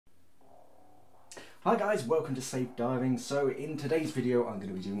Hi guys, welcome to Safe Diving. So in today's video I'm going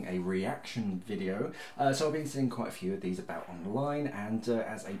to be doing a reaction video. So I've been seeing quite a few of these about online, and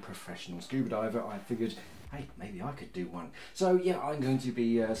as a professional scuba diver I figured, hey, maybe I could do one. So yeah, I'm going to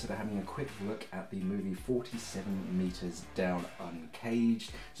be sort of having a quick look at the movie 47 Meters Down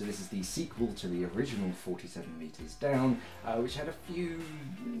Uncaged. So this is the sequel to the original 47 Meters Down, which had a few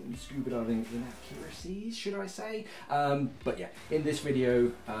scuba diving inaccuracies, should I say. But yeah, in this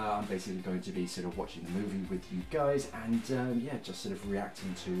video I'm basically going to be sort of watching the movie with you guys, and yeah, just sort of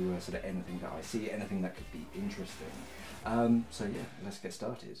reacting to sort of anything that I see, anything that could be interesting. So yeah, let's get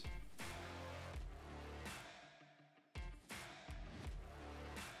started.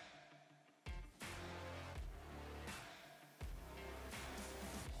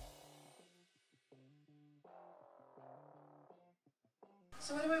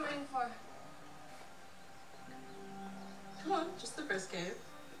 So what are we waiting for? Come on, just the first cave.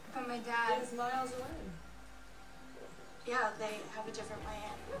 But my dad is miles away. Yeah, they have a different way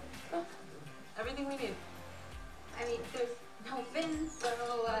in. Oh, everything we need. I mean, there's no fins, so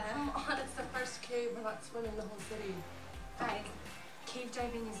Come on, it's the first cave. We're not swimming the whole city. guys, cave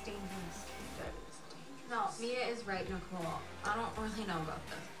diving is dangerous. Cave diving is dangerous. No, Mia is right, Nicole. I don't really know about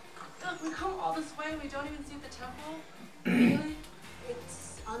this. Look, we come all this way. We don't even see the temple. Really?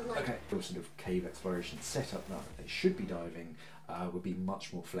 It's unlike... Okay, the sort of cave exploration setup now that they should be diving would be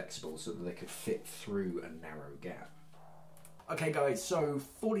much more flexible so that they could fit through a narrow gap. Okay guys, so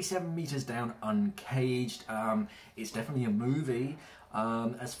 47 Meters Down Uncaged, it's definitely a movie.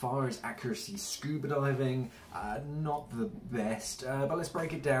 As far as accuracy scuba diving, not the best, but let's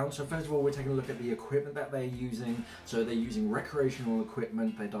break it down. So first of all, we're taking a look at the equipment that they're using. So they're using recreational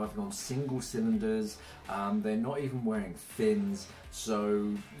equipment, they're diving on single cylinders, they're not even wearing fins. So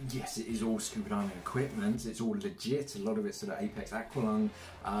yes, it is all scuba diving equipment, it's all legit, a lot of it's sort of Apex Aqualung,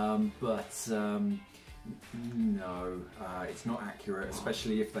 no, it's not accurate,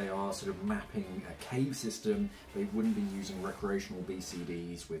 especially if they are sort of mapping a cave system. They wouldn't be using recreational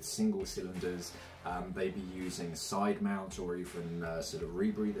BCDs with single cylinders. They'd be using side mounts or even sort of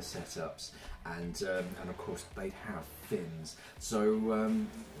rebreather setups, and of course they'd have fins. So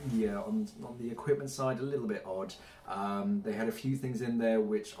yeah, on the equipment side, a little bit odd. They had a few things in there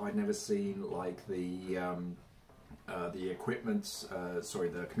which I'd never seen, like the equipment, sorry,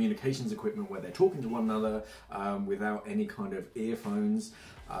 the communications equipment where they're talking to one another without any kind of earphones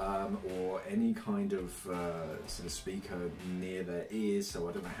or any kind of sort of speaker near their ears, so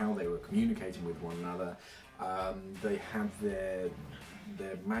I don't know how they were communicating with one another. They have their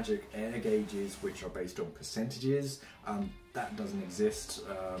magic air gauges, which are based on percentages. That doesn't exist.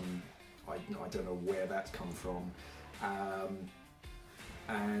 I don't know where that's come from.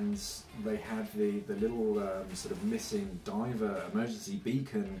 And they had the little sort of missing diver emergency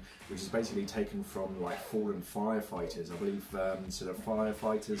beacon, which is basically taken from like fallen firefighters. I believe sort of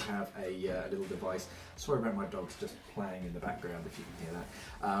firefighters have a little device. Sorry about my dogs just playing in the background if you can hear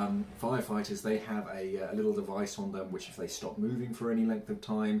that. Firefighters, they have a little device on them which if they stop moving for any length of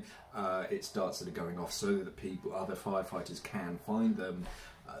time, it starts sort of going off so that other firefighters can find them.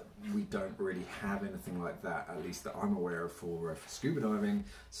 We don't really have anything like that, at least that I'm aware of, for scuba diving,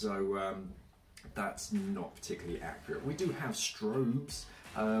 so that's not particularly accurate. We do have strobes,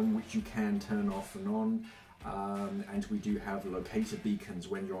 which you can turn off and on, and we do have locator beacons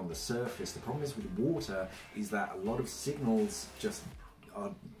when you're on the surface. The problem is with water is that a lot of signals just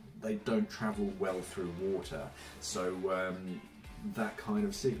they don't travel well through water, so that kind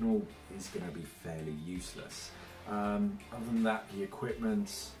of signal is going to be fairly useless. Other than that, the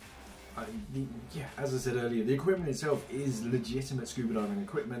equipment, yeah, as I said earlier, the equipment itself is legitimate scuba diving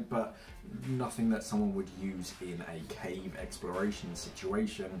equipment, but nothing that someone would use in a cave exploration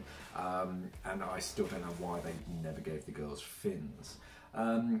situation, and I still don't know why they never gave the girls fins.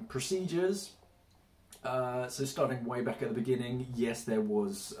 Procedures. So starting way back at the beginning, yes, there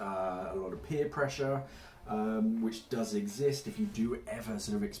was a lot of peer pressure, which does exist. If you do ever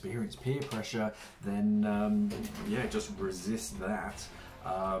sort of experience peer pressure, then yeah, just resist that.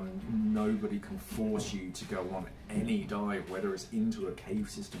 Nobody can force you to go on any dive, whether it's into a cave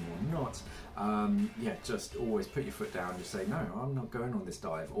system or not. Yeah, just always put your foot down, just say, no, I'm not going on this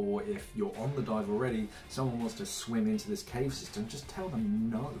dive. Or if you're on the dive already, someone wants to swim into this cave system, just tell them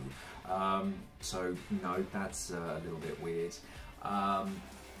no. So no, that's a little bit weird.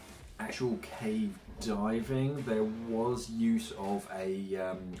 Actual cave diving, there was use of a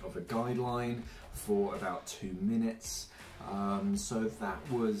guideline for about 2 minutes, so that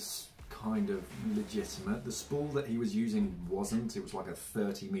was kind of legitimate. The spool that he was using wasn't. It was like a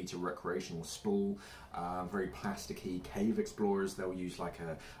 30-meter recreational spool, very plasticky. Cave explorers, they'll use like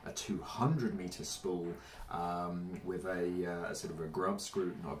a 200-meter spool with a sort of a grub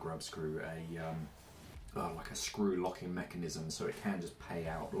screw, not a grub screw, like a screw locking mechanism, so it can just pay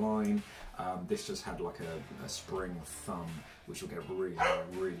out line. This just had like a spring thumb, which will get really,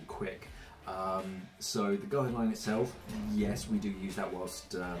 really quick. So the guideline itself, yes, we do use that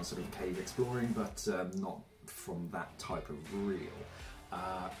whilst sort of cave exploring, but not from that type of reel.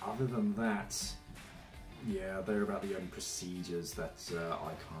 Other than that, yeah, they're about the only procedures that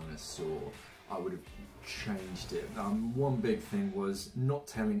I kind of saw. I would have changed it. One big thing was not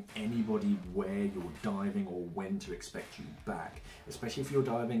telling anybody where you're diving or when to expect you back, especially if you're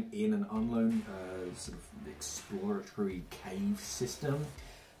diving in an unknown sort of exploratory cave system.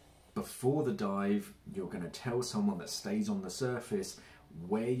 Before the dive, you're going to tell someone that stays on the surface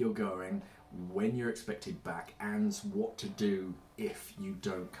where you're going, when you're expected back, and what to do if you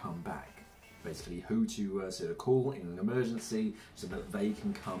don't come back. Basically, who to sort of call in an emergency so that they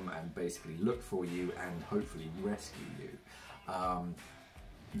can come and basically look for you and hopefully rescue you.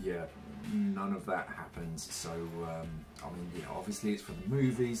 Yeah, none of that happens. So, I mean, yeah, obviously it's for the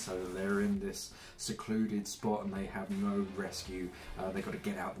movie, so they're in this secluded spot and they have no rescue. They've got to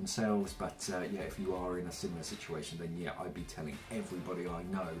get out themselves. But yeah, if you are in a similar situation, then yeah, I'd be telling everybody I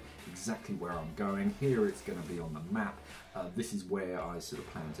know exactly where I'm going. Here it's going to be on the map. This is where I sort of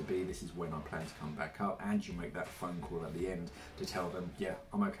plan to be. This is when I plan to come back up. And you make that phone call at the end to tell them, yeah,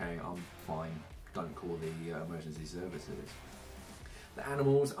 I'm okay, I'm fine. Don't call the emergency services. The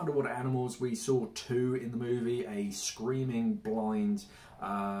animals, underwater animals, we saw two in the movie. A screaming, blind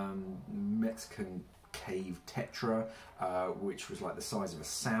Mexican cave tetra, which was like the size of a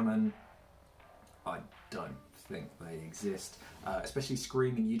salmon. I don't think they exist. Especially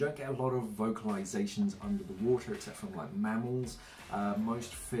screaming. You don't get a lot of vocalizations under the water except from like mammals.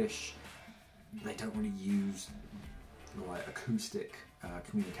 Most fish, they don't really use like acoustic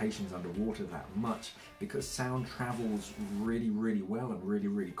communications underwater that much, because sound travels really, really well and really,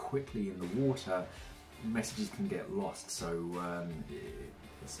 really quickly in the water. Messages can get lost, so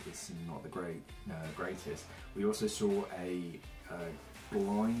it's not the greatest. We also saw a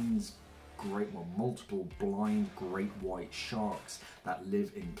multiple blind great white sharks that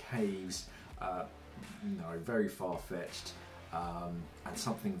live in caves. No, very far-fetched. And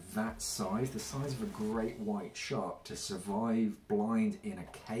something that size, the size of a great white shark, to survive blind in a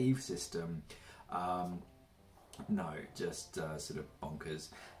cave system, no, just sort of bonkers.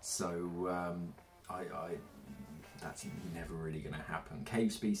 So that's never really going to happen.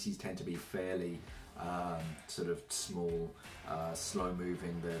 Cave species tend to be fairly sort of small, slow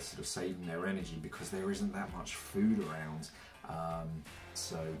moving. They're sort of saving their energy because there isn't that much food around.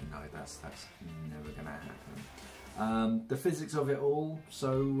 So no, that's never going to happen. The physics of it all,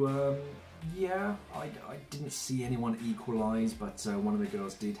 so yeah, I didn't see anyone equalise, but one of the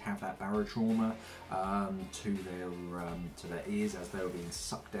girls did have that barotrauma to their ears as they were being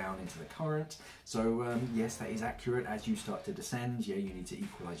sucked down into the current. So yes, that is accurate. As you start to descend, yeah, you need to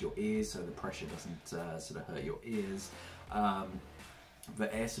equalise your ears so the pressure doesn't sort of hurt your ears.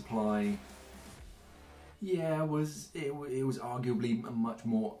 The air supply, yeah, it was arguably much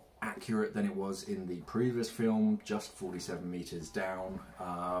more accurate than it was in the previous film, just 47 meters down,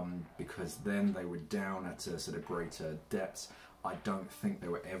 because then they were down at a sort of greater depths. I don't think they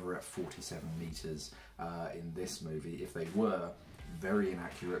were ever at 47 meters in this movie. If they were, very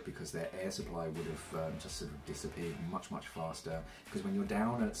inaccurate, because their air supply would have just sort of disappeared much faster, because when you're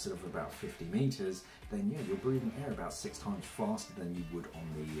down at sort of about 50 meters, then yeah, you're breathing air about 6 times faster than you would on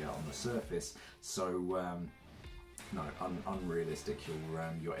the surface. So no, unrealistic.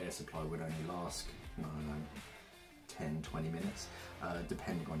 Your air supply would only last, I don't know, 10-20 minutes,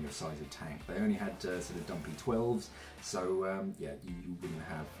 depending on your size of tank. They only had sort of dumpy 12s, so yeah, you wouldn't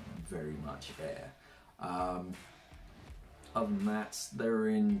have very much air. Other than that, they're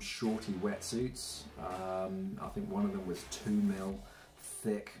in shorty wetsuits. I think one of them was 2 mil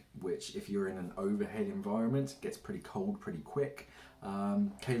thick, which if you're in an overhead environment gets pretty cold pretty quick.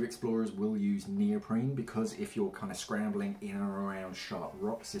 Cave explorers will use neoprene, because if you're kind of scrambling in and around sharp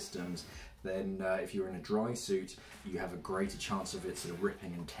rock systems, then if you're in a dry suit, you have a greater chance of it sort of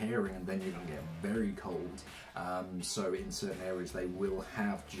ripping and tearing, and then you're going to get very cold. So in certain areas they will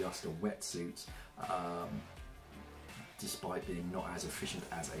have just a wetsuit, despite being not as efficient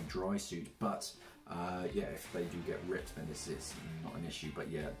as a dry suit. But yeah, if they do get ripped, then it's not an issue.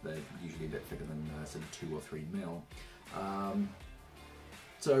 But yeah, they're usually a bit thicker than sort of 2 or 3 mil.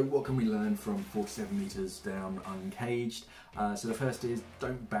 So what can we learn from 47 metres down Uncaged? So the first is,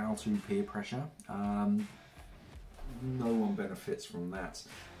 don't bow to peer pressure. No one benefits from that,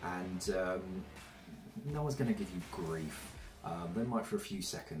 and no one's going to give you grief. They might for a few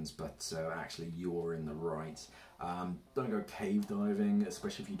seconds, but actually you're in the right. Don't go cave diving,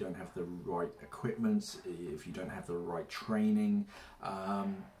 especially if you don't have the right equipment, if you don't have the right training.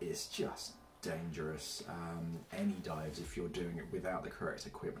 It's just dangerous. Any dives, if you're doing it without the correct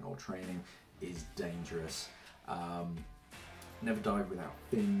equipment or training, is dangerous. Never dive without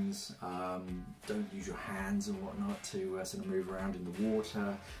fins. Don't use your hands and whatnot to sort of move around in the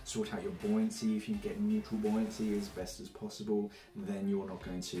water. Sort out your buoyancy. If you get neutral buoyancy as best as possible, then you're not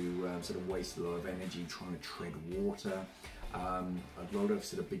going to sort of waste a lot of energy trying to tread water. A lot of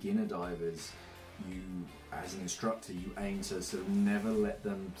sort of beginner divers, you, as an instructor, you aim to sort of never let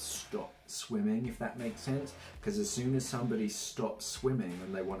them stop swimming, if that makes sense. Because as soon as somebody stops swimming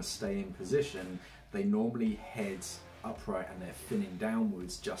and they want to stay in position, they normally head upright and they're finning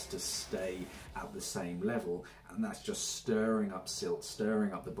downwards just to stay at the same level, and that's just stirring up silt,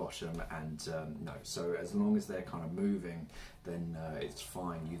 stirring up the bottom, and no. So as long as they're kind of moving, then it's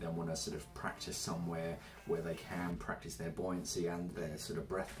fine. You then want to sort of practice somewhere where they can practice their buoyancy and their sort of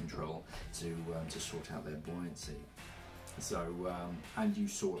breath control to sort out their buoyancy. So, and you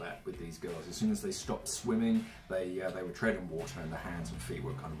saw that with these girls. As soon as they stopped swimming, they were treading water and the hands and feet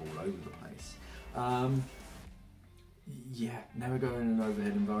were kind of all over the place. Yeah, never go in an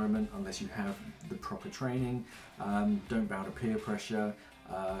overhead environment unless you have the proper training. Don't bow to peer pressure.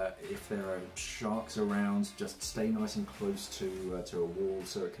 If there are sharks around, just stay nice and close to a wall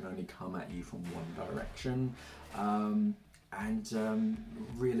so it can only come at you from one direction.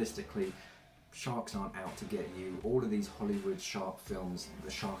 Realistically, sharks aren't out to get you. All of these Hollywood shark films,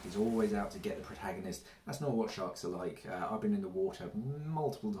 the shark is always out to get the protagonist. That's not what sharks are like. I've been in the water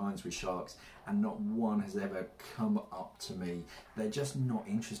multiple times with sharks and not one has ever come up to me. They're just not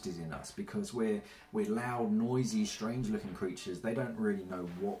interested in us because we're loud, noisy, strange looking creatures. They don't really know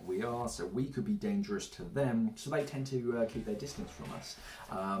what we are, so we could be dangerous to them, so they tend to keep their distance from us.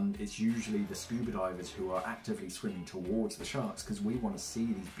 It's usually the scuba divers who are actively swimming towards the sharks because we want to see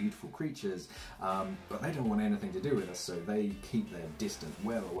these beautiful creatures, but they don't want anything to do with us, so they keep their distance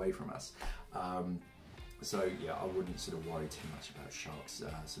well away from us. So yeah, I wouldn't sort of worry too much about sharks,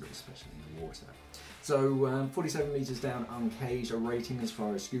 sort of especially in the water. So 47 metres down Uncaged, a rating as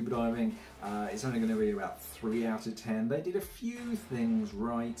far as scuba diving, it's only going to be about 3 out of 10. They did a few things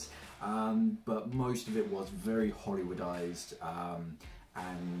right, but most of it was very Hollywoodized,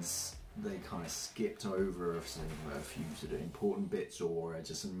 and they kind of skipped over sort of a few sort of important bits, or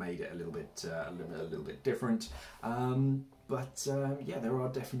just made it a little bit different. Yeah, there are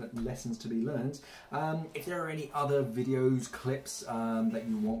definite lessons to be learned. If there are any other videos, clips that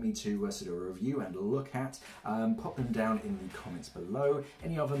you want me to sort of review and look at, pop them down in the comments below.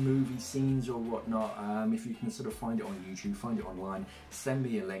 Any other movie scenes or whatnot, if you can sort of find it on YouTube, find it online, send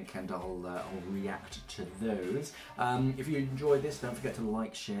me a link and I'll react to those. If you enjoyed this, don't forget to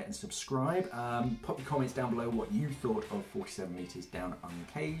like, share and subscribe. Pop your comments down below what you thought of 47 metres down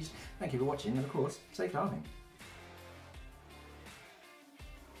Uncaged. Thank you for watching, and of course, safe diving.